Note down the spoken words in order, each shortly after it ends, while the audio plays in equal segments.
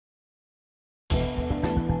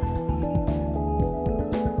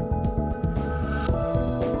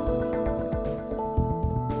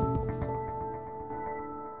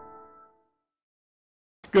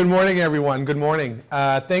Good morning, everyone. Good morning.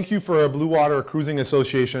 Thank you for Blue Water Cruising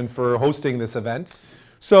Association for hosting this event.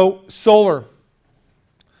 So, solar.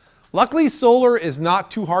 Luckily, solar is not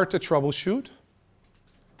too hard to troubleshoot.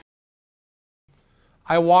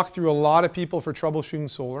 I walk through a lot of people for troubleshooting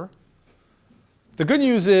solar. The good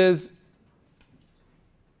news is,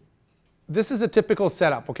 this is a typical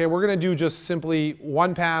setup, okay? We're going to do just simply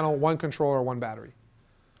one panel, one controller, one battery.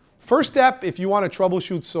 First step, if you want to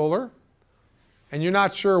troubleshoot solar, and you're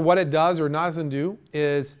not sure what it does or doesn't do,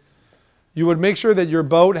 is you would make sure that your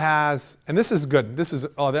boat has, and this is good, this is,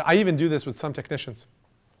 I even do this with some technicians,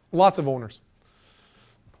 lots of owners.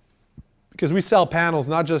 Because we sell panels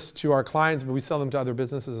not just to our clients, but we sell them to other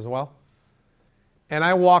businesses as well. And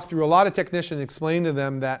I walk through a lot of technicians, explain to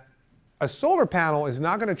them that a solar panel is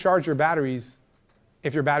not going to charge your batteries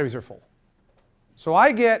if your batteries are full. So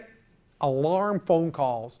I get alarm phone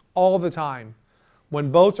calls all the time when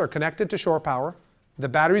boats are connected to shore power, the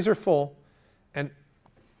batteries are full, and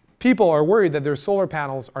people are worried that their solar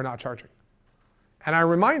panels are not charging. And I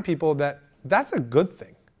remind people that that's a good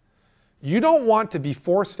thing. You don't want to be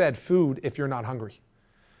force-fed food if you're not hungry,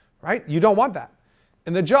 right? You don't want that.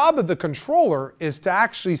 And the job of the controller is to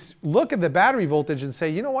actually look at the battery voltage and say,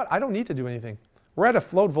 you know what, I don't need to do anything. We're at a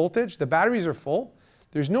float voltage, the batteries are full.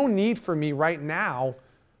 There's no need for me right now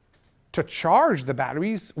to charge the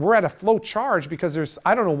batteries. We're at a float charge because there's,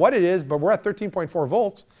 I don't know what it is, but we're at 13.4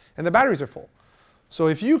 volts and the batteries are full. So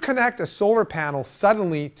if you connect a solar panel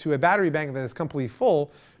suddenly to a battery bank that is completely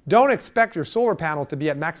full, don't expect your solar panel to be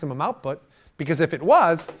at maximum output, because if it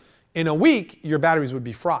was, in a week, your batteries would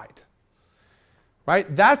be fried.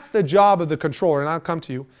 Right? That's the job of the controller, and I'll come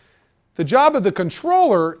to you. The job of the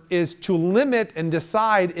controller is to limit and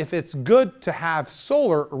decide if it's good to have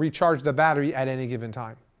solar recharge the battery at any given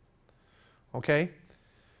time. Okay?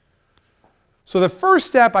 So the first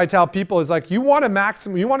step I tell people is like, you want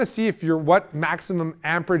to see if what maximum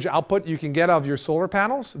amperage output you can get out of your solar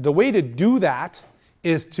panels. The way to do that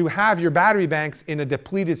is to have your battery banks in a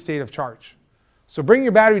depleted state of charge. So bring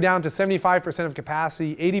your battery down to 75% of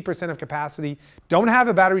capacity, 80% of capacity. Don't have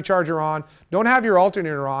a battery charger on. Don't have your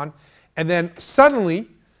alternator on. And then suddenly,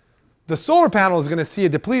 the solar panel is going to see a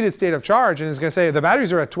depleted state of charge and it's going to say, the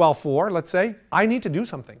batteries are at 12.4, let's say. I need to do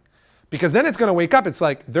something. Because then it's going to wake up. It's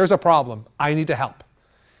like, there's a problem. I need to help.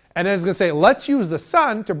 And then it's going to say, let's use the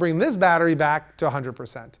sun to bring this battery back to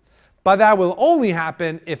 100%. But that will only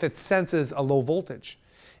happen if it senses a low voltage.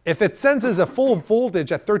 If it senses a full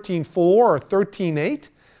voltage at 13.4 or 13.8,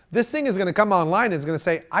 this thing is going to come online and it's going to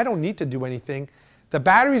say, I don't need to do anything. The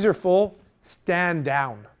batteries are full. Stand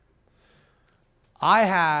down. I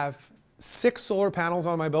have 6 solar panels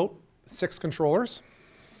on my boat, 6 controllers.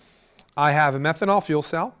 I have a methanol fuel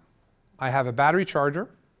cell. I have a battery charger,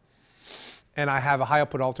 and I have a high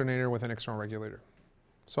output alternator with an external regulator.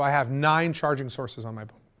 So I have 9 charging sources on my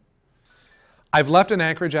boat. I've left an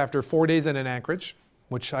anchorage after 4 days in an anchorage,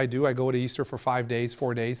 which I do. I go to Easter for 5 days,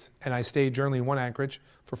 4 days, and I stay generally in one anchorage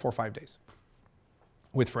for 4 or 5 days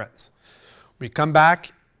with friends. We come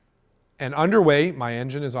back, and underway, my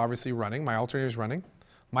engine is obviously running, my alternator is running,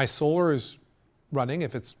 my solar is running.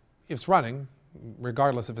 If it's running,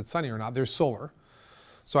 regardless if it's sunny or not, there's solar.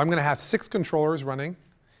 So I'm going to have 6 controllers running,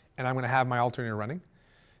 and I'm going to have my alternator running.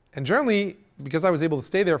 And generally, because I was able to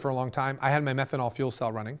stay there for a long time, I had my methanol fuel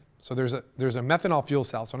cell running. So there's a methanol fuel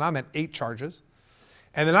cell. So now I'm at 8 charges.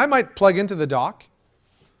 And then I might plug into the dock.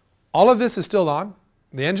 All of this is still on.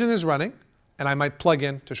 The engine is running. And I might plug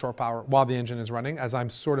in to shore power while the engine is running as I'm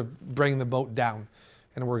sort of bringing the boat down.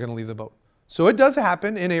 And we're going to leave the boat. So it does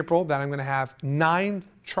happen in April that I'm going to have 9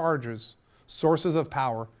 charges, sources of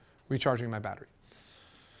power, recharging my battery.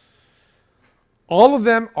 All of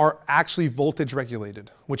them are actually voltage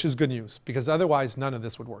regulated, which is good news, because otherwise none of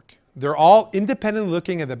this would work. They're all independently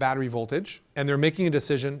looking at the battery voltage, and they're making a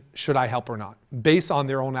decision, should I help or not, based on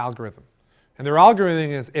their own algorithm. And their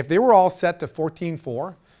algorithm is, if they were all set to 14.4,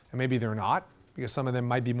 and maybe they're not, because some of them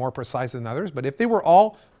might be more precise than others, but if they were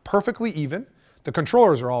all perfectly even, the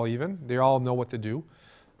controllers are all even, they all know what to do.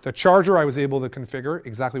 The charger I was able to configure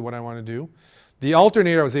exactly what I want to do. The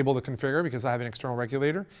alternator I was able to configure because I have an external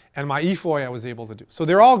regulator, and my EFOY I was able to do. So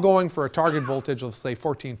they're all going for a target voltage of, say,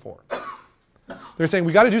 14.4. They're saying,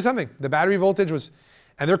 we got to do something. The battery voltage was,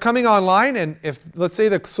 and they're coming online, and if, let's say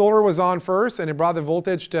the solar was on first and it brought the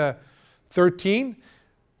voltage to 13,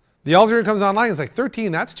 the alternator comes online, it's like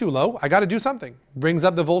 13, that's too low. I got to do something. Brings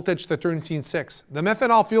up the voltage to 13.6. The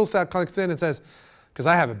methanol fuel cell clicks in and says, because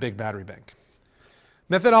I have a big battery bank.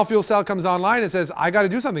 Methanol fuel cell comes online and says, I got to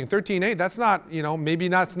do something. 13.8, that's not, maybe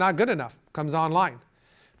that's not good enough. Comes online.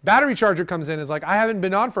 Battery charger comes in, is like, I haven't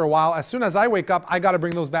been on for a while. As soon as I wake up, I got to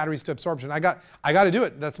bring those batteries to absorption. I got to do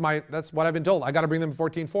it. That's what I've been told. I got to bring them to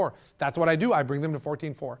 14.4. That's what I do. I bring them to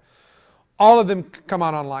 14.4. All of them come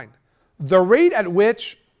on online. The rate at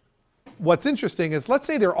which, what's interesting is, let's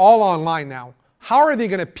say they're all online now. How are they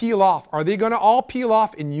going to peel off? Are they going to all peel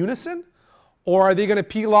off in unison? Or are they going to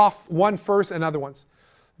peel off one first and other ones?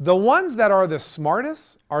 The ones that are the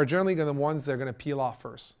smartest are generally the ones that are going to peel off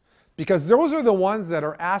first. Because those are the ones that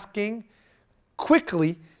are asking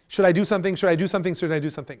quickly, should I do something, should I do something, should I do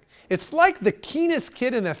something? It's like the keenest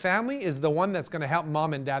kid in a family is the one that's going to help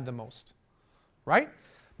mom and dad the most. Right?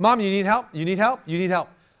 Mom, you need help, you need help, you need help.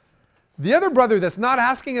 The other brother that's not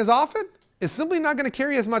asking as often is simply not going to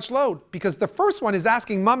carry as much load, because the first one is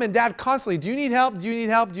asking mom and dad constantly, do you need help, do you need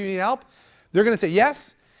help, do you need help? They're going to say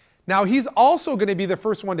yes. Now he's also going to be the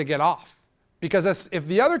first one to get off. Because if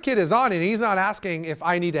the other kid is on and he's not asking if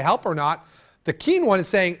I need help or not, the keen one is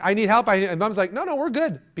saying, I need help. And mom's like, no, no, we're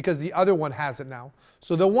good, because the other one has it now.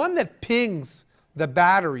 So the one that pings the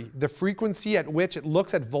battery, the frequency at which it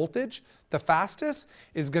looks at voltage, the fastest,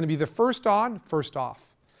 is going to be the first on, first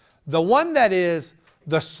off. The one that is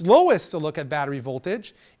the slowest to look at battery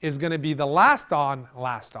voltage is going to be the last on,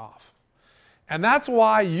 last off. And that's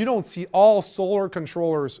why you don't see all solar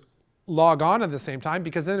controllers log on at the same time,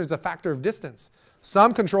 because then there's a factor of distance.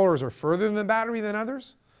 Some controllers are further in the battery than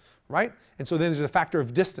others, right? And so then there's a factor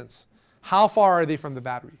of distance. How far are they from the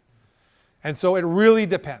battery? And so it really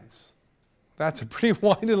depends. That's a pretty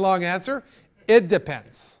winded long answer. It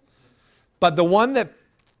depends. But the one that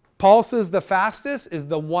pulses the fastest is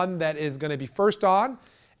the one that is going to be first on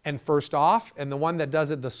and first off. And the one that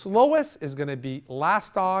does it the slowest is going to be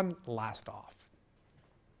last on, last off.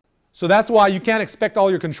 So that's why you can't expect all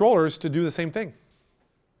your controllers to do the same thing.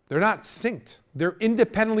 They're not synced. They're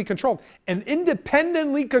independently controlled. And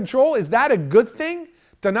independently controlled, is that a good thing?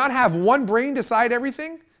 To not have one brain decide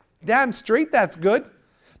everything? Damn straight that's good.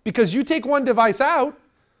 Because you take one device out,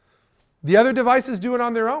 the other devices do it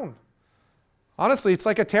on their own. Honestly, it's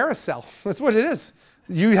like a terrorist cell. That's what it is.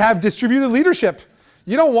 You have distributed leadership.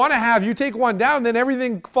 You don't want to have, you take one down, then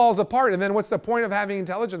everything falls apart. And then what's the point of having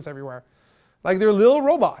intelligence everywhere? Like they're little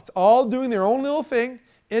robots, all doing their own little thing,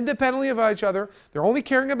 independently of each other. They're only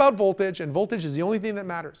caring about voltage, and voltage is the only thing that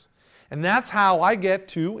matters. And that's how I get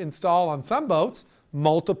to install on some boats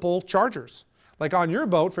multiple chargers. Like on your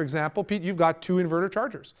boat, for example, Pete, you've got 2 inverter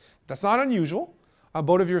chargers. That's not unusual. A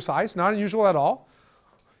boat of your size, not unusual at all.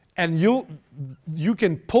 And you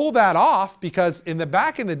can pull that off, because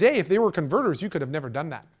back in the day, if they were converters, you could have never done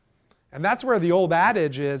that. And that's where the old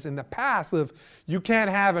adage is in the past of you can't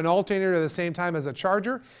have an alternator at the same time as a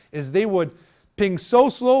charger, is they would ping so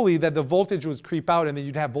slowly that the voltage would creep out and then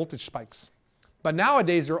you'd have voltage spikes. But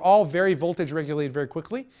nowadays they're all very voltage regulated very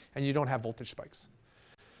quickly and you don't have voltage spikes.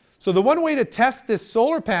 So the one way to test this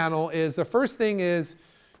solar panel is, the first thing is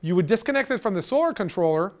you would disconnect it from the solar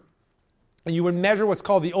controller and you would measure what's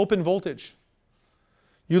called the open voltage.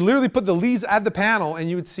 You literally put the leads at the panel and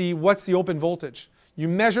you would see what's the open voltage. You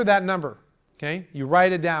measure that number, okay? You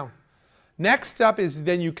write it down. Next step is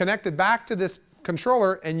then you connect it back to this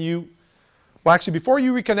controller and well actually before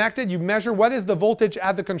you reconnect it, you measure what is the voltage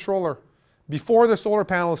at the controller before the solar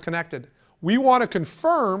panel is connected. We want to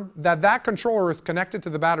confirm that that controller is connected to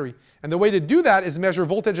the battery. And the way to do that is measure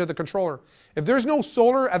voltage at the controller. If there's no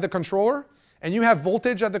solar at the controller and you have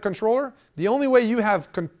voltage at the controller, the only way you have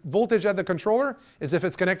voltage at the controller is if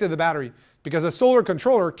it's connected to the battery. Because a solar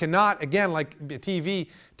controller cannot, again, like a TV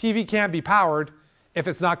can't be powered if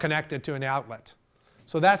it's not connected to an outlet.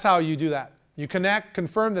 So that's how you do that. You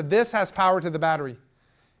confirm that this has power to the battery.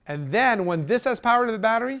 And then when this has power to the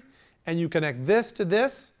battery, and you connect this to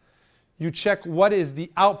this, you check what is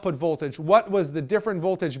the output voltage. What was the different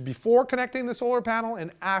voltage before connecting the solar panel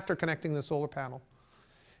and after connecting the solar panel.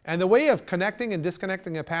 And the way of connecting and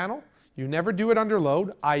disconnecting a panel, you never do it under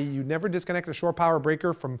load, i.e. you never disconnect a shore power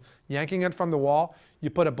breaker from yanking it from the wall. You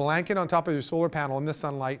put a blanket on top of your solar panel in the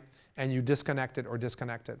sunlight and you disconnect it or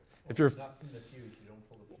disconnect it. If you're not from the fuse, you don't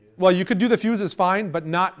pull the fuse. Well, you could do the fuse is fine, but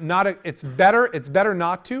it's better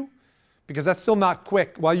not to, because that's still not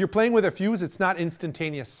quick. While you're playing with a fuse, it's not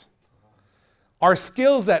instantaneous. Our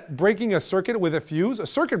skills at breaking a circuit with a fuse, a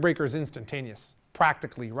circuit breaker is instantaneous,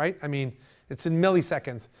 practically, right? I mean, it's in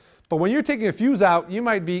milliseconds. But when you're taking a fuse out, you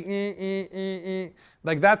might be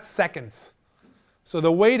like that's seconds. So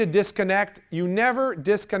the way to disconnect, you never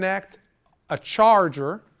disconnect a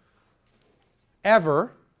charger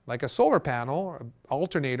ever, like a solar panel or an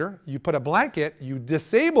alternator. You put a blanket, you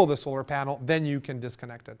disable the solar panel, then you can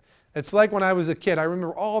disconnect it. It's like when I was a kid. I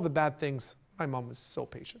remember all the bad things. My mom was so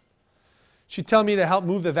patient. she'd tell me to help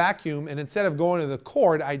move the vacuum, and instead of going to the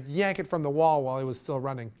cord, I'd yank it from the wall while it was still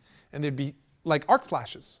running. And there'd be like arc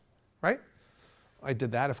flashes, right? I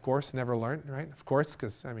did that, of course, never learned, right? Of course,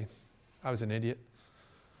 because, I mean, I was an idiot.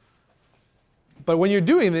 But when you're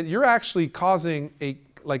doing it, you're actually causing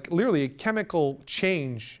literally a chemical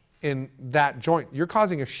change in that joint. You're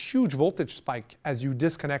causing a huge voltage spike as you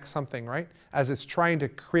disconnect something, right? As it's trying to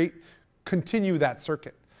continue that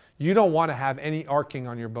circuit. You don't want to have any arcing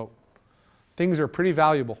on your boat. Things are pretty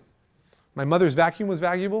valuable. My mother's vacuum was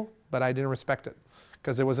valuable, but I didn't respect it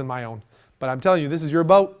because it wasn't my own. But I'm telling you, this is your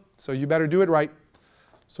boat, so you better do it right.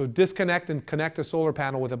 So disconnect and connect a solar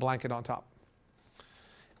panel with a blanket on top.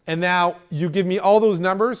 And now you give me all those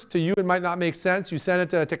numbers. To you, it might not make sense. You send it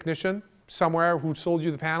to a technician somewhere who sold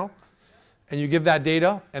you the panel, and you give that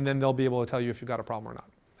data, and then they'll be able to tell you if you've got a problem or not.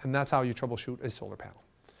 And that's how you troubleshoot a solar panel.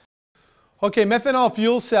 Okay, methanol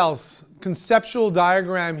fuel cells. Conceptual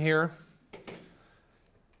diagram here.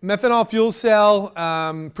 Methanol fuel cell,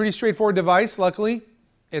 pretty straightforward device, luckily.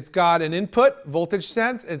 It's got an input, voltage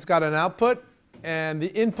sense. It's got an output. And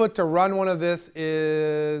the input to run one of this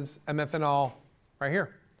is a methanol right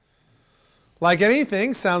here. Like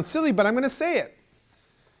anything, sounds silly, but I'm going to say it.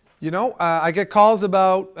 You know, I get calls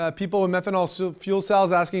about people with methanol fuel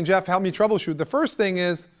cells asking, Jeff, help me troubleshoot. The first thing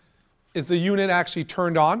is the unit actually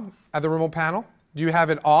turned on at the remote panel? Do you have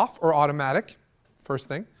it off or automatic? First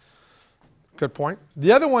thing. Good point.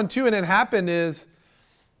 The other one too, and it happened, is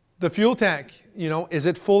the fuel tank. You know, is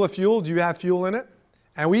it full of fuel? Do you have fuel in it?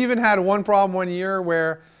 And we even had one problem one year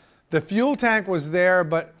where the fuel tank was there,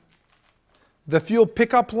 but the fuel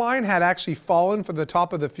pickup line had actually fallen from the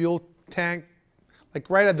top of the fuel tank, like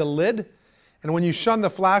right at the lid. And when you shone the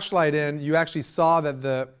flashlight in, you actually saw that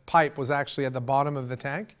the pipe was actually at the bottom of the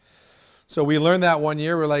tank. So we learned that one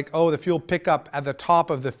year. We're like, oh, the fuel pickup at the top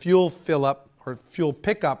of the fuel fill-up or fuel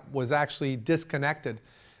pickup was actually disconnected.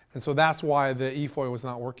 And so that's why the EFOY was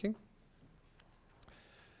not working.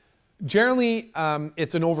 Generally,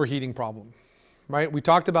 it's an overheating problem, right? We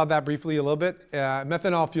talked about that briefly a little bit.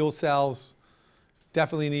 Methanol fuel cells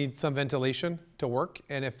definitely need some ventilation to work.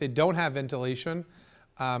 And if they don't have ventilation,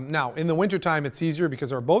 now in the wintertime it's easier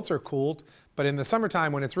because our boats are cooled. But in the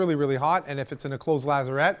summertime when it's really, really hot, and if it's in a closed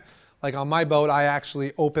lazarette, like on my boat, I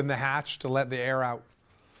actually open the hatch to let the air out.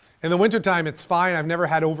 In the wintertime, it's fine. I've never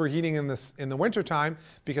had overheating in the wintertime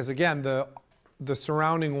because, again, the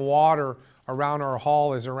surrounding water around our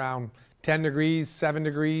hull is around 10 degrees, 7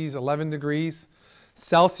 degrees, 11 degrees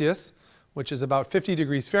Celsius, which is about 50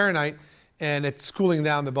 degrees Fahrenheit, and it's cooling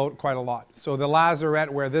down the boat quite a lot. So the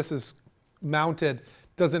lazarette where this is mounted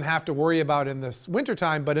doesn't have to worry about in this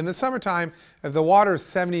wintertime, but in the summertime, if the water is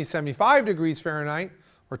 70, 75 degrees Fahrenheit,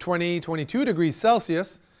 or 20, 22 degrees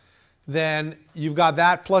Celsius, then you've got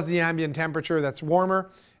that plus the ambient temperature that's warmer,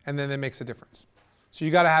 and then it makes a difference. So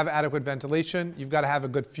you've got to have adequate ventilation. You've got to have a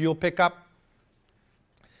good fuel pickup.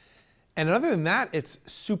 And other than that, it's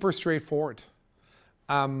super straightforward.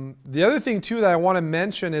 The other thing too that I want to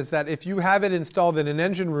mention is that if you have it installed in an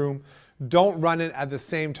engine room, don't run it at the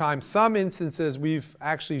same time. Some instances we've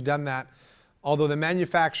actually done that, although the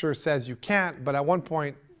manufacturer says you can't, but at one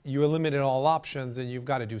point you eliminated all options and you've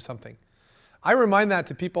got to do something. I remind that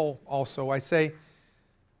to people also. I say,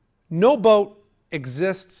 no boat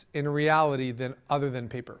exists in reality other than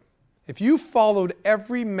paper. If you followed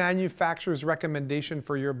every manufacturer's recommendation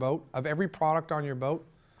for your boat, of every product on your boat,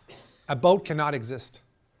 a boat cannot exist.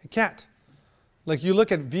 It can't. Like you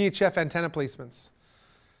look at VHF antenna placements.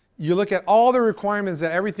 You look at all the requirements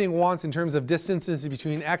that everything wants in terms of distances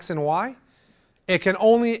between X and Y. It can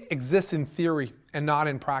only exist in theory and not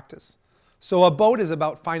in practice. So a boat is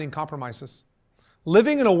about finding compromises.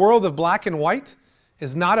 Living in a world of black and white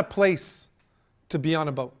is not a place to be on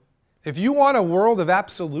a boat. If you want a world of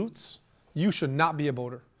absolutes, you should not be a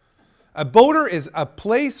boater. A boater is a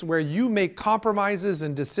place where you make compromises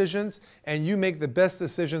and decisions, and you make the best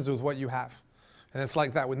decisions with what you have. And it's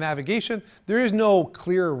like that with navigation. There is no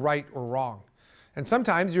clear right or wrong. And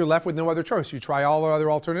sometimes you're left with no other choice. You try all the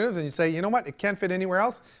other alternatives and you say, you know what, it can't fit anywhere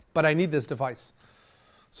else, but I need this device.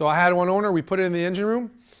 So I had one owner, we put it in the engine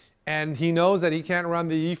room, and he knows that he can't run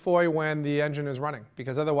the EFOY when the engine is running,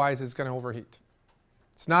 because otherwise it's going to overheat.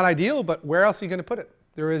 It's not ideal, but where else are you going to put it?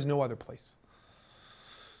 There is no other place.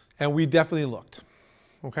 And we definitely looked.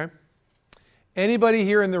 Okay? Anybody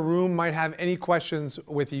here in the room might have any questions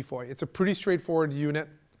with EFOY. It's a pretty straightforward unit.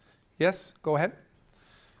 Yes, go ahead.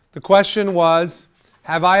 The question was,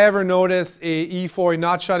 have I ever noticed a EFOY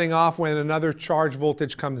not shutting off when another charge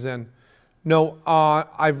voltage comes in? No,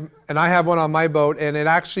 I have one on my boat, and it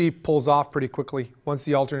actually pulls off pretty quickly once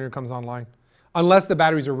the alternator comes online. unless the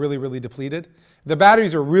batteries are really, really depleted. If the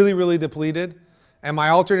batteries are really, really depleted, and my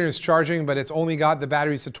alternator is charging, but it's only got the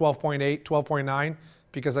batteries to 12.8, 12.9,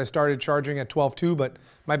 because I started charging at 12.2, but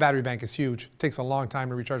my battery bank is huge. It takes a long time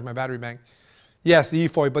to recharge my battery bank. Yes, the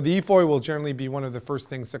EFOY, but the EFOY will generally be one of the first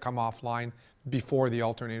things to come offline before the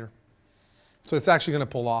alternator. So it's actually going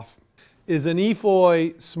to pull off. Is an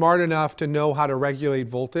EFOY smart enough to know how to regulate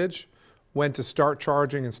voltage, when to start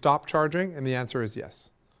charging and stop charging? And the answer is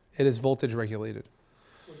yes. It is voltage regulated.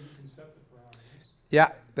 Well, you can set the parameters. Yeah,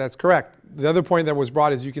 that's correct. The other point that was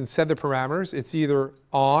brought is you can set the parameters. It's either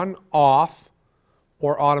on, off,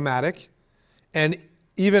 or automatic. And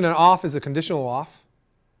even an off is a conditional off.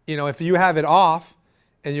 You know, if you have it off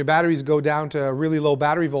and your batteries go down to a really low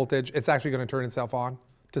battery voltage, it's actually going to turn itself on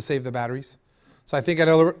to save the batteries. So I think at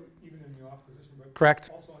a, Even in the off position, but correct.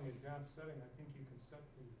 Also on the advanced setting, I think you can set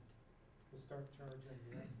the start charge and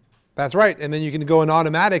the end. That's right. And then you can go in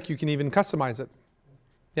automatic. You can even customize it.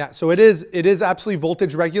 Yeah, so it is absolutely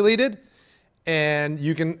voltage regulated, and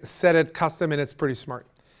you can set it custom, and it's pretty smart.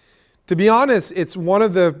 To be honest, it's one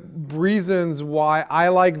of the reasons why I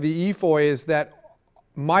like the EFOY is that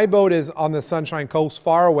my boat is on the Sunshine Coast,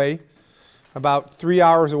 far away, about 3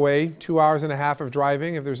 hours away, 2 hours and a half of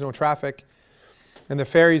driving if there's no traffic, and the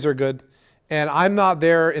ferries are good. And I'm not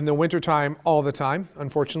there in the wintertime all the time,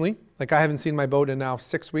 unfortunately. Like I haven't seen my boat in now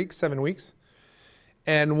 6 weeks, 7 weeks.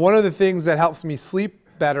 And one of the things that helps me sleep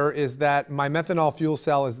better is that my methanol fuel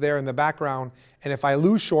cell is there in the background, and if I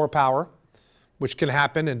lose shore power, which can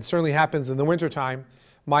happen and certainly happens in the wintertime,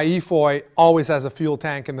 my EFOY always has a fuel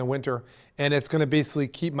tank in the winter, and it's going to basically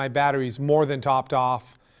keep my batteries more than topped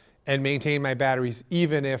off and maintain my batteries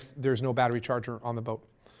even if there's no battery charger on the boat.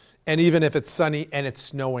 And even if it's sunny and it's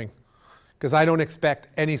snowing, because I don't expect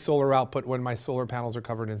any solar output when my solar panels are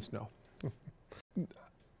covered in snow.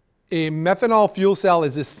 A methanol fuel cell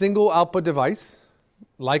is a single output device,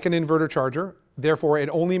 like an inverter charger. Therefore, it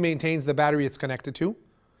only maintains the battery it's connected to.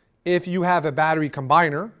 If you have a battery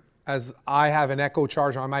combiner, as I have an Echo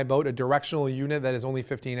Charge on my boat, a directional unit that is only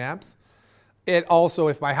 15 amps, it also,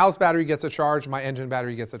 if my house battery gets a charge, my engine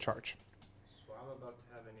battery gets a charge. So I'm about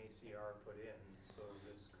to have an ACR put in, so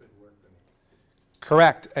this could work for me.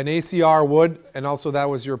 Correct. An ACR would, and also that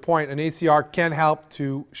was your point, an ACR can help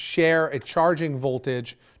to share a charging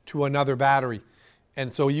voltage to another battery.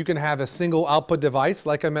 And so you can have a single output device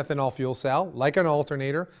like a methanol fuel cell, like an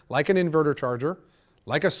alternator, like an inverter charger,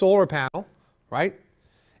 like a solar panel, right?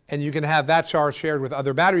 And you can have that charge shared with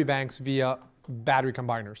other battery banks via battery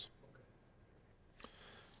combiners.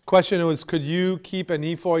 Question was, could you keep an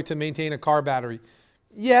EFOY to maintain a car battery?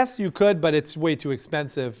 Yes, you could, but it's way too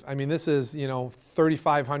expensive. I mean, this is, you know,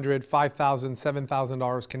 $3,500, $5,000,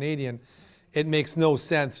 $7,000 Canadian. It makes no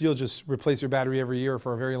sense. You'll just replace your battery every year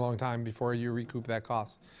for a very long time before you recoup that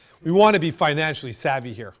cost. We want to be financially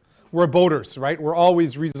savvy here. We're boaters, right? We're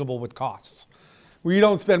always reasonable with costs. We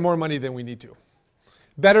don't spend more money than we need to.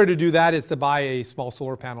 Better to do that is to buy a small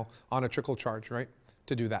solar panel on a trickle charge, right?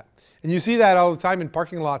 To do that. And you see that all the time in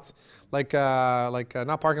parking lots, like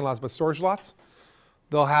not parking lots, but storage lots.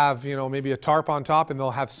 They'll have, you know, maybe a tarp on top, and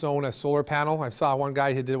they'll have sewn a solar panel. I saw one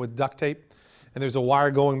guy who did it with duct tape, and there's a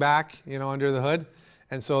wire going back, you know, under the hood.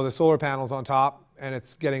 And so the solar panel's on top, and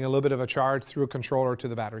it's getting a little bit of a charge through a controller to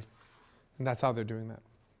the battery. And that's how they're doing that.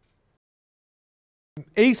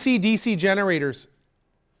 AC/DC generators.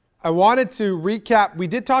 I wanted to recap. We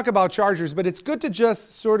did talk about chargers, but it's good to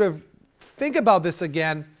just sort of think about this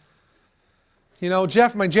again. You know,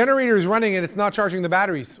 Jeff, my generator is running and it's not charging the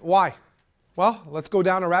batteries. Why? Well, let's go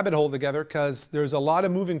down a rabbit hole together, because there's a lot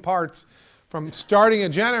of moving parts from starting a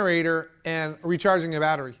generator and recharging a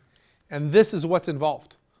battery. And this is what's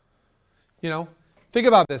involved. You know, think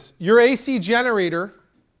about this. Your AC generator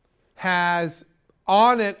has,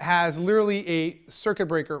 on it has literally a circuit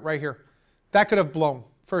breaker right here. That could have blown.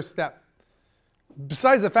 First step.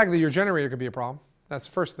 Besides the fact that your generator could be a problem, that's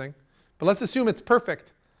the first thing. But let's assume it's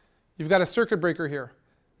perfect. You've got a circuit breaker here.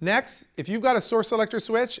 Next, if you've got a source selector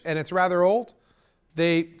switch and it's rather old,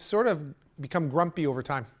 they sort of become grumpy over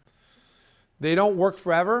time. They don't work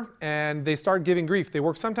forever, and they start giving grief. They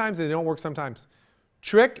work sometimes, they don't work sometimes.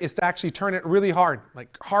 Trick is to actually turn it really hard,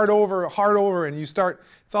 like hard over, and you start,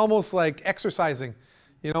 it's almost like exercising.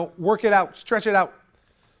 You know, work it out, stretch it out.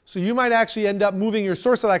 So you might actually end up moving your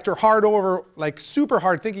source selector hard over, like super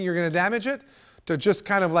hard, thinking you're going to damage it, to just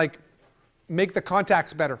kind of like make the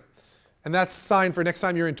contacts better. And that's a sign for next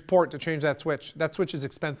time you're in port to change that switch. That switch is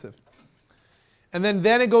expensive. And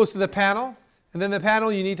then it goes to the panel. And then the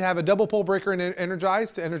panel, you need to have a double pole breaker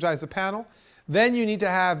energized to energize the panel. Then you need to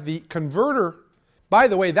have the converter. By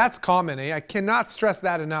the way, that's common, eh? I cannot stress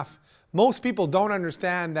that enough. Most people don't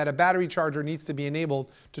understand that a battery charger needs to be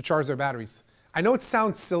enabled to charge their batteries. I know it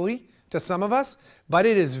sounds silly to some of us, but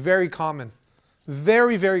it is very common.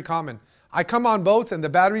 Very, very common. I come on boats and the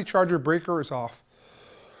battery charger breaker is off.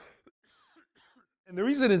 And the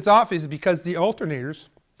reason it's off is because the alternators,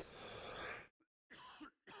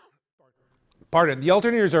 the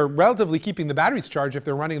alternators are relatively keeping the batteries charged if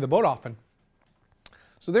they're running the boat often.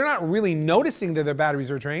 So they're not really noticing that their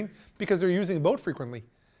batteries are drained because they're using the boat frequently.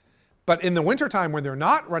 But in the wintertime when they're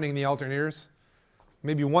not running the alternators,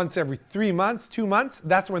 maybe once every 3 months, 2 months,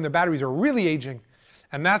 that's when the batteries are really aging.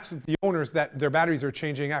 And that's the owners that their batteries are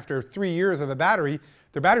changing after 3 years of the battery,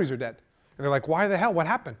 their batteries are dead. And they're like, why the hell, what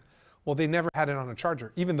happened? Well, they never had it on a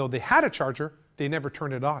charger. Even though they had a charger, they never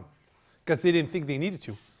turned it on because they didn't think they needed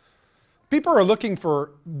to. People are looking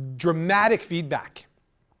for dramatic feedback.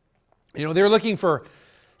 You know, they're looking for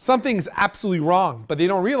something's absolutely wrong, but they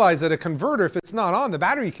don't realize that a converter, if it's not on, the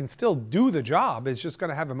battery can still do the job. It's just going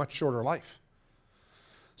to have a much shorter life.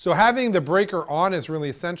 So having the breaker on is really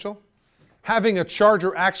essential. Having a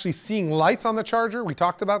charger actually seeing lights on the charger, we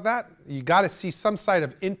talked about that. You got to see some side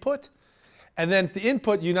of input. And then the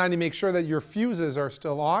input, you need to make sure that your fuses are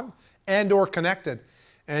still on and or connected.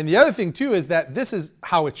 And the other thing too is that this is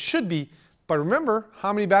how it should be. But remember,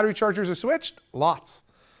 how many battery chargers are switched? Lots.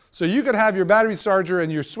 So you could have your battery charger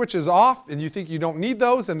and your switches off and you think you don't need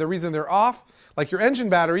those, and the reason they're off, like your engine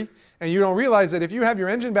battery, and you don't realize that if you have your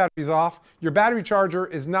engine batteries off, your battery charger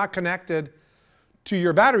is not connected to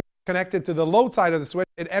your battery, connected to the load side of the switch.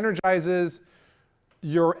 It energizes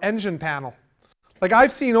your engine panel. Like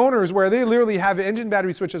I've seen owners where they literally have the engine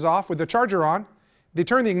battery switches off with the charger on, they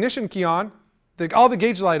turn the ignition key on, all the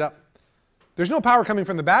gauge light up. There's no power coming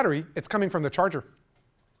from the battery, it's coming from the charger.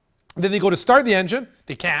 Then they go to start the engine,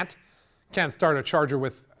 they can't start a charger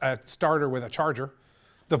with a starter with a charger.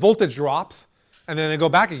 The voltage drops, and then they go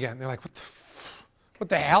back again. They're like, what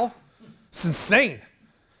the hell? It's insane.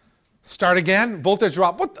 Start again, voltage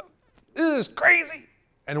drop, this is crazy.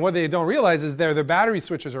 And what they don't realize is their battery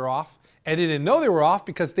switches are off, and they didn't know they were off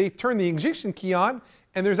because they turned the ignition key on,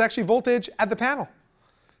 and there's actually voltage at the panel.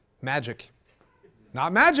 Magic.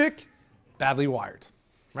 Not magic, badly wired,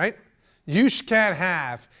 right? You can't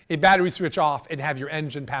have a battery switch off and have your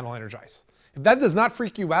engine panel energized. If that does not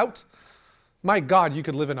freak you out, my God, you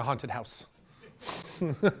could live in a haunted house.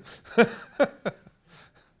 And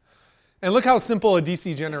look how simple a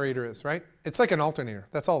DC generator is, right? It's like an alternator.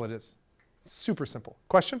 That's all it is. Super simple.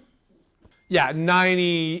 Question? Yeah,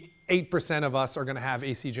 98% of us are going to have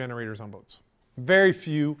AC generators on boats. Very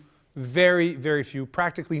few, very, very few.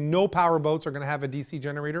 Practically no power boats are going to have a DC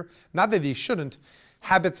generator. Not that they shouldn't.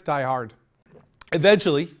 Habits die hard.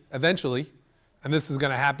 Eventually, and this is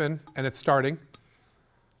going to happen, and it's starting,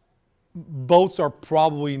 boats are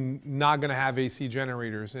probably not going to have AC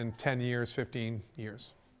generators in 10 years, 15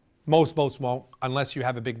 years. Most boats won't, unless you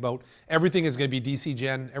have a big boat. Everything is going to be DC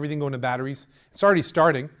gen, everything going to batteries. It's already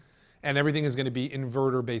starting, and everything is going to be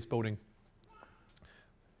inverter-based boating.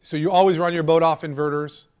 So you always run your boat off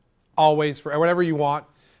inverters, always, for whatever you want,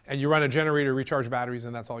 and you run a generator, recharge batteries,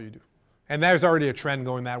 and that's all you do. And there's already a trend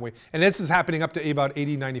going that way. And this is happening up to about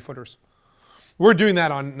 80, 90 footers. We're doing that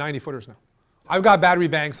on 90 footers now. I've got battery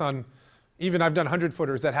banks on, even I've done 100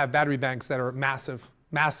 footers that have battery banks that are massive,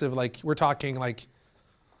 massive, like we're talking like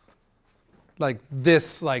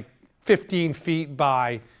this, like 15 feet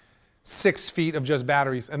by 6 feet of just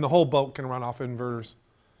batteries, and the whole boat can run off inverters,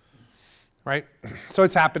 right? So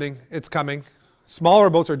it's happening, it's coming. Smaller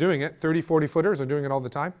boats are doing it, 30, 40 footers are doing it all the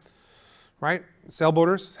time, right?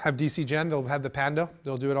 Sailboaters have DC gen, they'll have the Panda,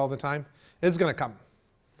 they'll do it all the time. It's gonna come.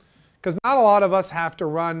 Because not a lot of us have to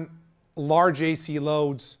run large AC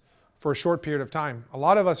loads for a short period of time. A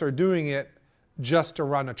lot of us are doing it just to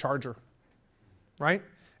run a charger, right?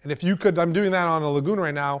 And if you could, I'm doing that on a lagoon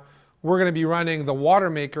right now, we're going to be running the water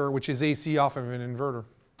maker, which is AC off of an inverter.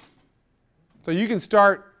 So you can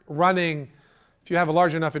start running, if you have a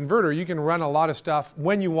large enough inverter, you can run a lot of stuff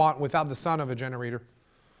when you want without the sun of a generator.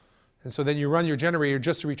 And so then you run your generator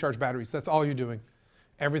just to recharge batteries. That's all you're doing.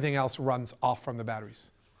 Everything else runs off from the batteries.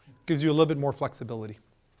 Gives you a little bit more flexibility.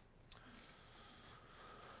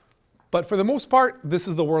 But for the most part, this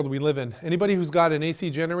is the world we live in. Anybody who's got an AC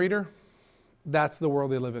generator, that's the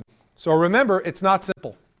world they live in. So remember, it's not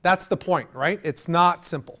simple. That's the point, right? It's not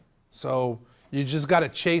simple. So you just got to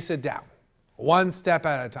chase it down, one step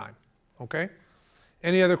at a time, okay?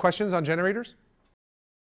 Any other questions on generators?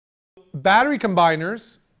 Battery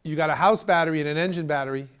combiners, you got a house battery and an engine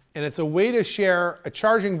battery, and it's a way to share a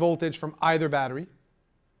charging voltage from either battery.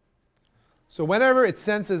 So whenever it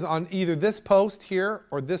senses on either this post here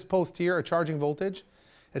or this post here a charging voltage,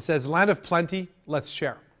 it says land of plenty, let's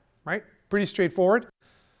share. right? Pretty straightforward.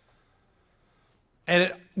 And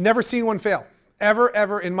it, never seen one fail.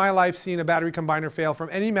 Ever in my life seen a battery combiner fail from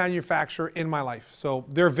any manufacturer in my life. So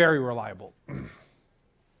they're very reliable.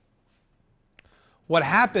 What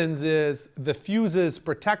happens is the fuses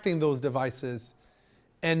protecting those devices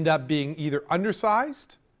end up being either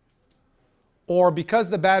undersized, or because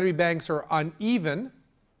the battery banks are uneven,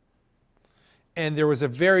 and there was a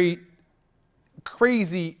very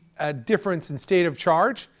crazy difference in state of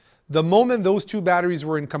charge, the moment those two batteries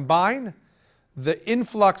were in combine, the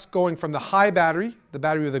influx going from the high battery, the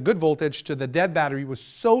battery with a good voltage, to the dead battery was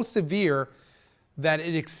so severe that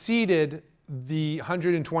it exceeded the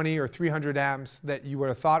 120 or 300 amps that you would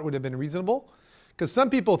have thought would have been reasonable. Because some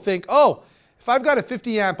people think, oh, if I've got a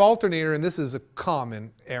 50 amp alternator, and this is a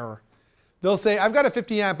common error, they'll say, I've got a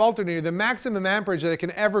 50 amp alternator, the maximum amperage that it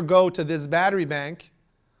can ever go to this battery bank,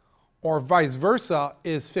 or vice versa,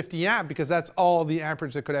 is 50 amp, because that's all the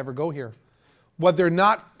amperage that could ever go here. What they're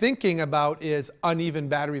not thinking about is uneven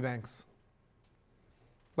battery banks.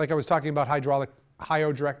 Like I was talking about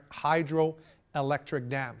hydroelectric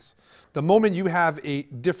dams. The moment you have a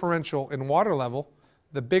differential in water level,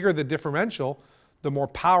 the bigger the differential, the more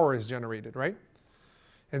power is generated, right?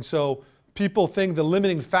 And so people think the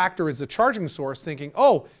limiting factor is the charging source, thinking,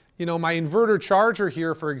 oh, you know, my inverter charger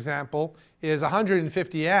here, for example, is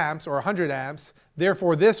 150 amps or 100 amps.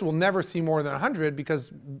 Therefore, this will never see more than 100,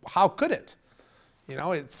 because how could it? You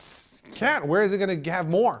know, it can't. Where is it going to have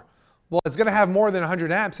more? Well, it's going to have more than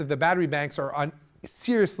 100 amps if the battery banks are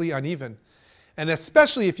seriously uneven. And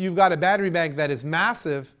especially if you've got a battery bank that is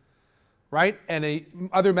massive, right, and a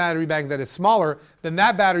other battery bank that is smaller, then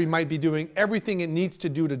that battery might be doing everything it needs to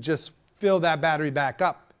do to just fill that battery back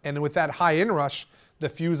up. And with that high inrush, the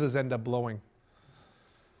fuses end up blowing.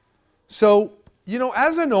 So, you know,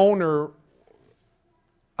 as an owner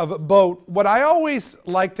of a boat, what I always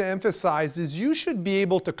like to emphasize is you should be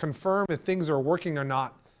able to confirm if things are working or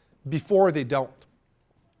not before they don't.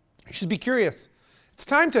 You should be curious. It's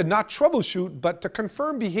time to not troubleshoot, but to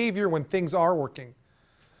confirm behavior when things are working.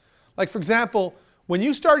 Like, for example, when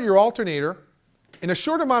you start your alternator, in a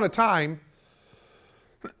short amount of time,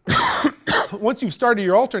 once you've started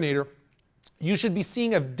your alternator, you should be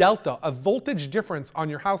seeing a delta, a voltage difference on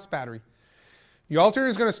your house battery. Your alternator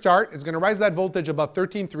is going to start, it's going to rise that voltage above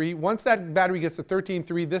 13.3. Once that battery gets to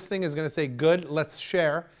 13.3, this thing is going to say, good, let's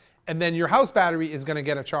share. And then your house battery is going to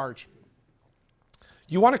get a charge.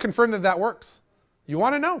 You want to confirm that that works. You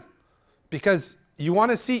want to know. Because you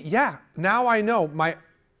want to see, yeah, now I know my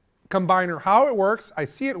combiner, how it works, I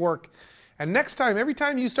see it work. And next time, every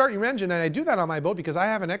time you start your engine, and I do that on my boat because I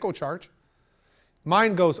have an echo charge,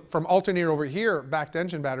 mine goes from alternator over here back to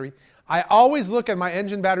engine battery. I always look at my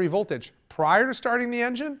engine battery voltage prior to starting the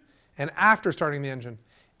engine and after starting the engine.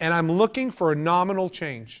 And I'm looking for a nominal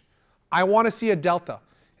change. I want to see a delta.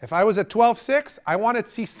 If I was at 12.6, I want to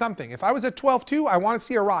see something. If I was at 12.2, I want to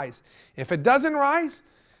see a rise. If it doesn't rise,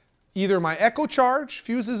 either my echo charge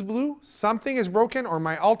fuses blew, something is broken, or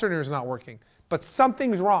my alternator is not working. But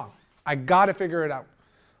something's wrong. I got to figure it out.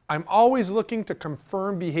 I'm always looking to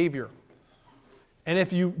confirm behavior. And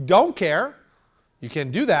if you don't care, you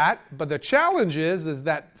can do that, but the challenge is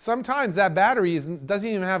that sometimes that battery doesn't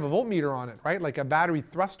even have a voltmeter on it, right? Like a battery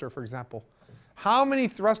thruster, for example. How many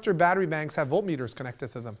thruster battery banks have voltmeters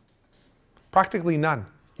connected to them? Practically none.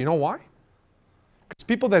 You know why? Because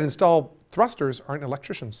people that install thrusters aren't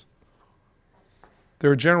electricians.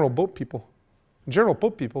 They're general boat people. General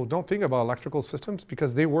boat people don't think about electrical systems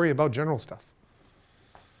because they worry about general stuff.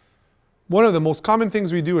 One of the most common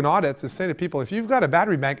things we do in audits is say to people, if you've got a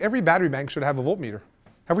battery bank, every battery bank should have a voltmeter.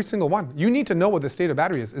 Every single one. You need to know what the state of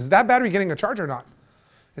battery is. Is that battery getting a charge or not?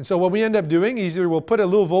 And so what we end up doing is either we'll put a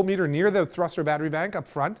little voltmeter near the thruster battery bank up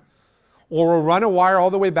front, or we'll run a wire all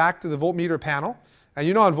the way back to the voltmeter panel. And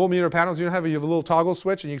you know on voltmeter panels you have a little toggle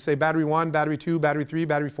switch and you say battery 1, battery 2, battery 3,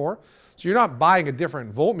 battery 4. So you're not buying a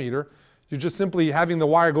different voltmeter. You're just simply having the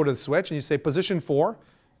wire go to the switch and you say position 4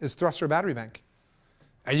 is thruster battery bank.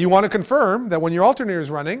 And you want to confirm that when your alternator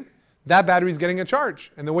is running, that battery is getting a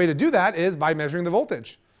charge. And the way to do that is by measuring the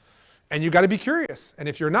voltage. And you've got to be curious. And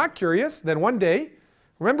if you're not curious, then one day,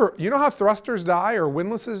 remember, you know how thrusters die or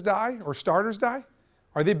windlasses die or starters die?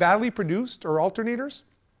 Are they badly produced or alternators?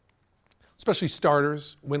 Especially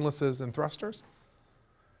starters, windlasses, and thrusters.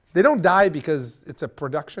 They don't die because it's a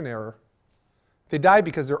production error. They die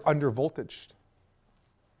because they're under-voltaged.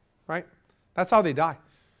 Right? That's how they die.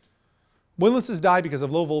 Windlasses die because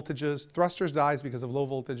of low voltages, thrusters dies because of low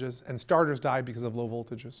voltages, and starters die because of low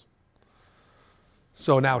voltages.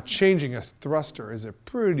 So now changing a thruster is a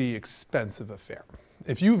pretty expensive affair.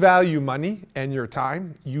 If you value money and your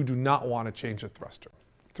time, you do not want to change a thruster.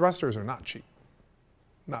 Thrusters are not cheap.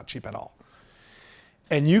 Not cheap at all.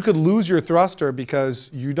 And you could lose your thruster because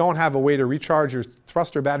you don't have a way to recharge your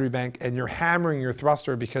thruster battery bank, and you're hammering your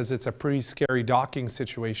thruster because it's a pretty scary docking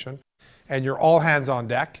situation, and you're all hands on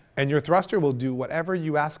deck, and your thruster will do whatever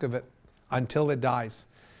you ask of it until it dies.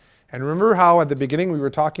 And remember how at the beginning we were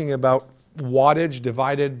talking about wattage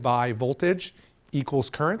divided by voltage equals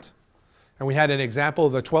current? And we had an example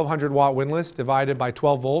of the 1200 watt windlass divided by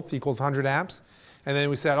 12 volts equals 100 amps. And then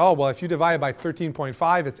we said, oh, well, if you divide it by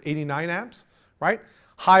 13.5, it's 89 amps, right?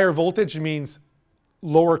 Higher voltage means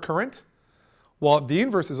lower current. Well, the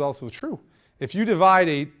inverse is also true. If you divide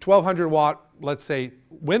a 1200 watt, let's say,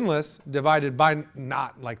 windlass divided by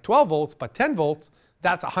not like 12 volts, but 10 volts,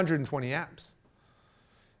 that's 120 amps.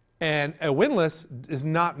 And a windlass is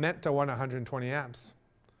not meant to run 120 amps.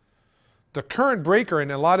 The current breaker,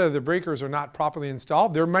 and a lot of the breakers are not properly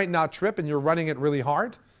installed, they might not trip and you're running it really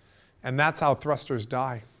hard. And that's how thrusters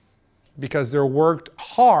die, because they're worked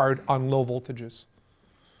hard on low voltages.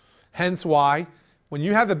 Hence why, when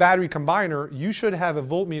you have a battery combiner, you should have a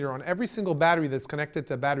voltmeter on every single battery that's connected to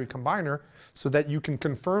the battery combiner so that you can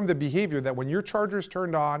confirm the behavior that when your charger's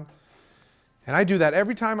turned on, and I do that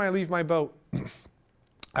every time I leave my boat,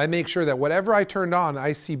 I make sure that whatever I turned on,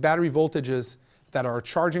 I see battery voltages that are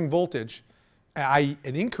charging voltage, an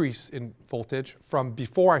increase in voltage from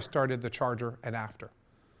before I started the charger and after.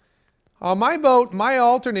 On my boat, my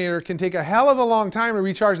alternator can take a hell of a long time to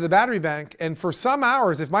recharge the battery bank, and for some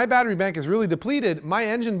hours, if my battery bank is really depleted, my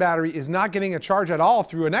engine battery is not getting a charge at all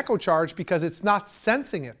through an echo charge because it's not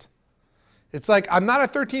sensing it. It's like, I'm not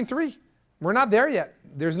at 13.3. We're not there yet.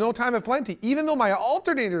 There's no time of plenty. Even though my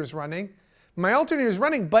alternator is running,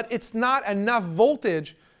 but it's not enough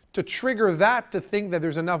voltage to trigger that to think that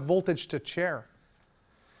there's enough voltage to chair.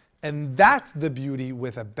 And that's the beauty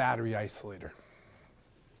with a battery isolator.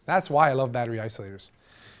 That's why I love battery isolators.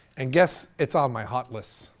 And guess it's on my hot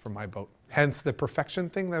list for my boat. Hence the perfection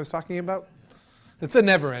thing that I was talking about. It's a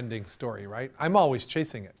never-ending story, right? I'm always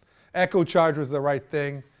chasing it. Echo charge was the right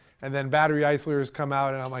thing, and then battery isolators come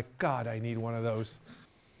out, and I'm like, God, I need one of those.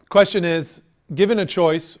 Question is, given a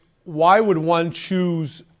choice, why would one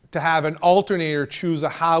choose to have an alternator choose a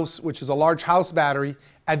house, which is a large house battery,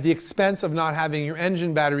 at the expense of not having your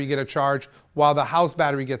engine battery get a charge while the house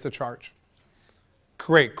battery gets a charge?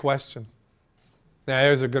 Great question.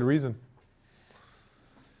 There's a good reason.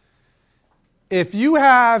 If you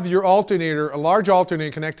have your alternator, a large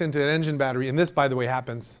alternator connected to an engine battery, and this, by the way,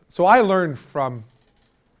 happens. So I learned from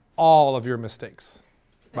all of your mistakes,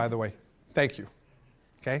 by the way. Thank you.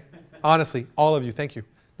 Okay? Honestly, all of you, thank you.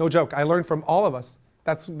 No joke. I learned from all of us.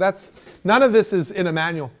 None of this is in a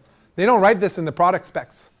manual. They don't write this in the product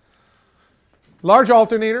specs. Large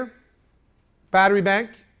alternator, battery bank,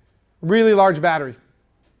 really large battery.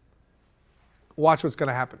 Watch what's going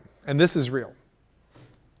to happen. And this is real.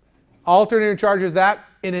 Alternator charges that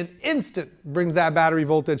in an instant, brings that battery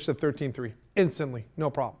voltage to 13.3. Instantly, no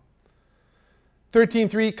problem.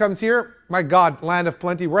 13.3 comes here. My God, land of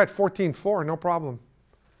plenty. We're at 14.4, no problem.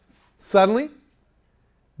 Suddenly,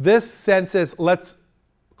 this senses, let's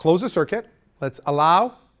close the circuit. Let's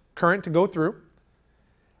allow current to go through.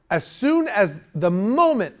 As soon as the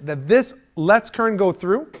moment that this lets current go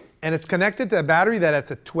through, and it's connected to a battery that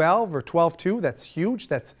it's a 12 or 12.2, that's huge,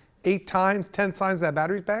 that's 8 times, 10 times that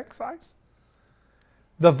battery bank size.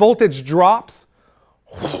 The voltage drops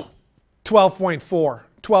 12.4,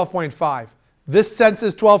 12.5. This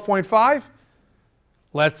senses 12.5.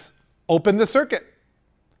 Let's open the circuit.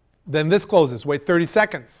 Then this closes, wait 30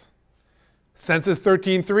 seconds. Senses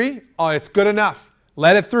 13.3, oh, it's good enough.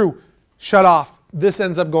 Let it through, shut off. This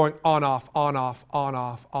ends up going on, off, on, off, on,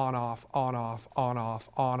 off, on, off, on, off, on, off,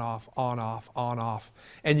 on, off, on, off, on, off.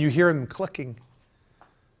 And you hear them clicking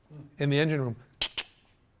in the engine room.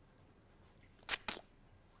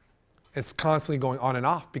 It's constantly going on and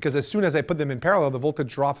off because as soon as I put them in parallel, the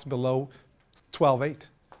voltage drops below 12.8.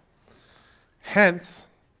 Hence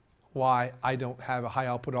why I don't have a high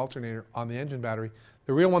output alternator on the engine battery.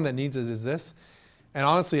 The real one that needs it is this. And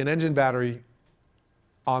honestly, an engine battery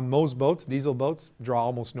on most boats, diesel boats, draw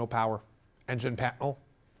almost no power. Engine panel,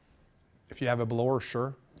 if you have a blower,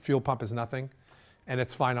 sure. Fuel pump is nothing. And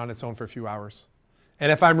it's fine on its own for a few hours.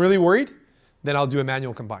 And if I'm really worried, then I'll do a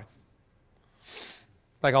manual combine.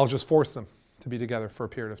 Like I'll just force them to be together for a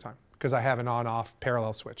period of time because I have an on-off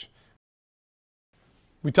parallel switch.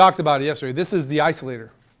 We talked about it yesterday. This is the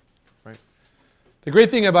isolator, right? The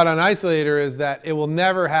great thing about an isolator is that it will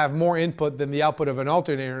never have more input than the output of an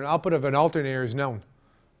alternator. An output of an alternator is known.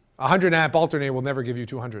 A 100 amp alternator will never give you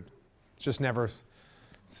 200. It's just never,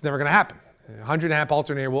 it's never going to happen. A 100 amp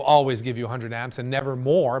alternator will always give you 100 amps and never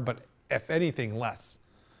more, but if anything, less.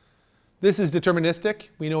 This is deterministic.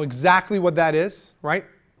 We know exactly what that is, right?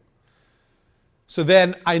 So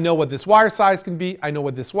then I know what this wire size can be. I know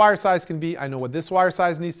what this wire size can be. I know what this wire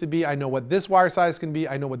size needs to be. I know what this wire size can be.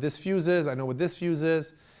 I know what this fuse is. I know what this fuse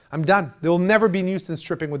is. I'm done. There will never be nuisance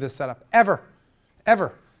tripping with this setup, ever,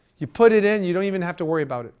 ever. You put it in, you don't even have to worry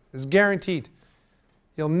about it. It's guaranteed.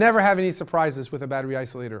 You'll never have any surprises with a battery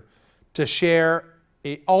isolator to share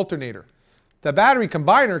an alternator. The battery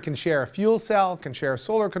combiner can share a fuel cell, can share a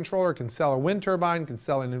solar controller, can sell a wind turbine, can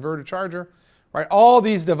sell an inverter charger, right? All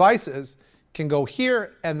these devices can go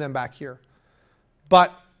here and then back here.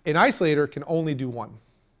 But an isolator can only do one,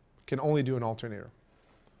 can only do an alternator.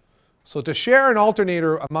 So to share an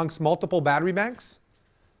alternator amongst multiple battery banks,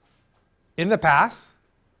 in the past,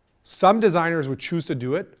 some designers would choose to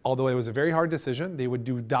do it, although it was a very hard decision. They would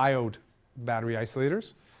do diode battery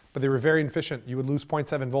isolators, but they were very inefficient. You would lose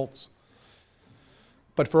 0.7 volts.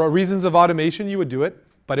 But for reasons of automation, you would do it,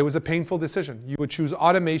 but it was a painful decision. You would choose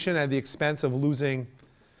automation at the expense of losing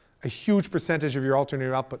a huge percentage of your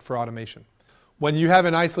alternator output for automation. When you have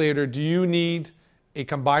an isolator, do you need a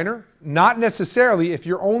combiner? Not necessarily if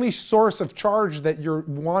your only source of charge that you're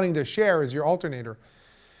wanting to share is your alternator.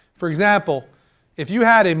 For example, if you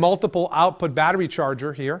had a multiple output battery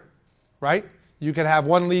charger here, right? You could have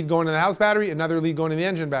one lead going to the house battery, another lead going to the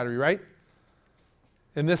engine battery, right?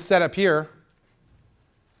 In this setup here,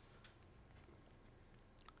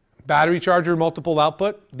 battery charger, multiple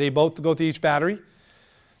output, they both go to each battery.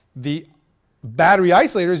 The battery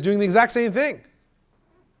isolator is doing the exact same thing.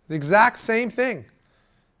 The exact same thing.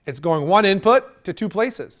 It's going one input to two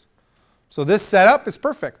places. So this setup is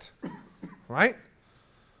perfect, right?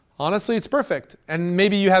 Honestly, it's perfect. And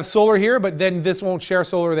maybe you have solar here, but then this won't share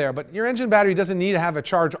solar there. But your engine battery doesn't need to have a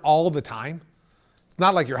charge all the time. It's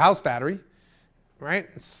not like your house battery, right?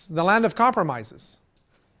 It's the land of compromises,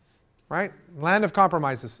 right? Land of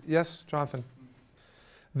compromises. Yes, Jonathan?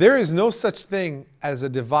 There is no such thing as a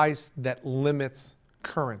device that limits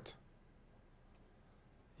current.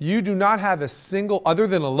 You do not have a single, other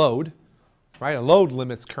than a load, right? A load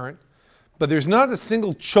limits current. But there's not a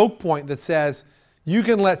single choke point that says you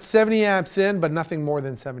can let 70 amps in, but nothing more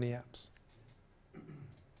than 70 amps.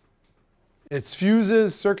 It's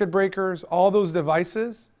fuses, circuit breakers, all those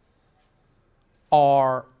devices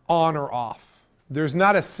are on or off. There's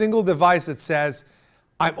not a single device that says,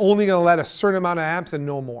 I'm only going to let a certain amount of amps and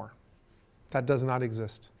no more. That does not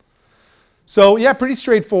exist. So yeah, pretty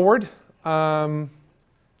straightforward.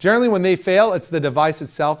 Generally when they fail, it's the device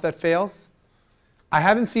itself that fails. I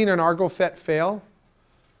haven't seen an ArgoFET fail.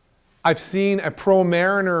 I've seen a Pro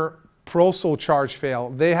Mariner ProSol charge fail.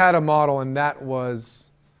 They had a model and that was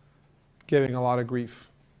giving a lot of grief.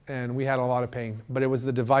 And we had a lot of pain. But it was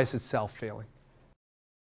the device itself failing.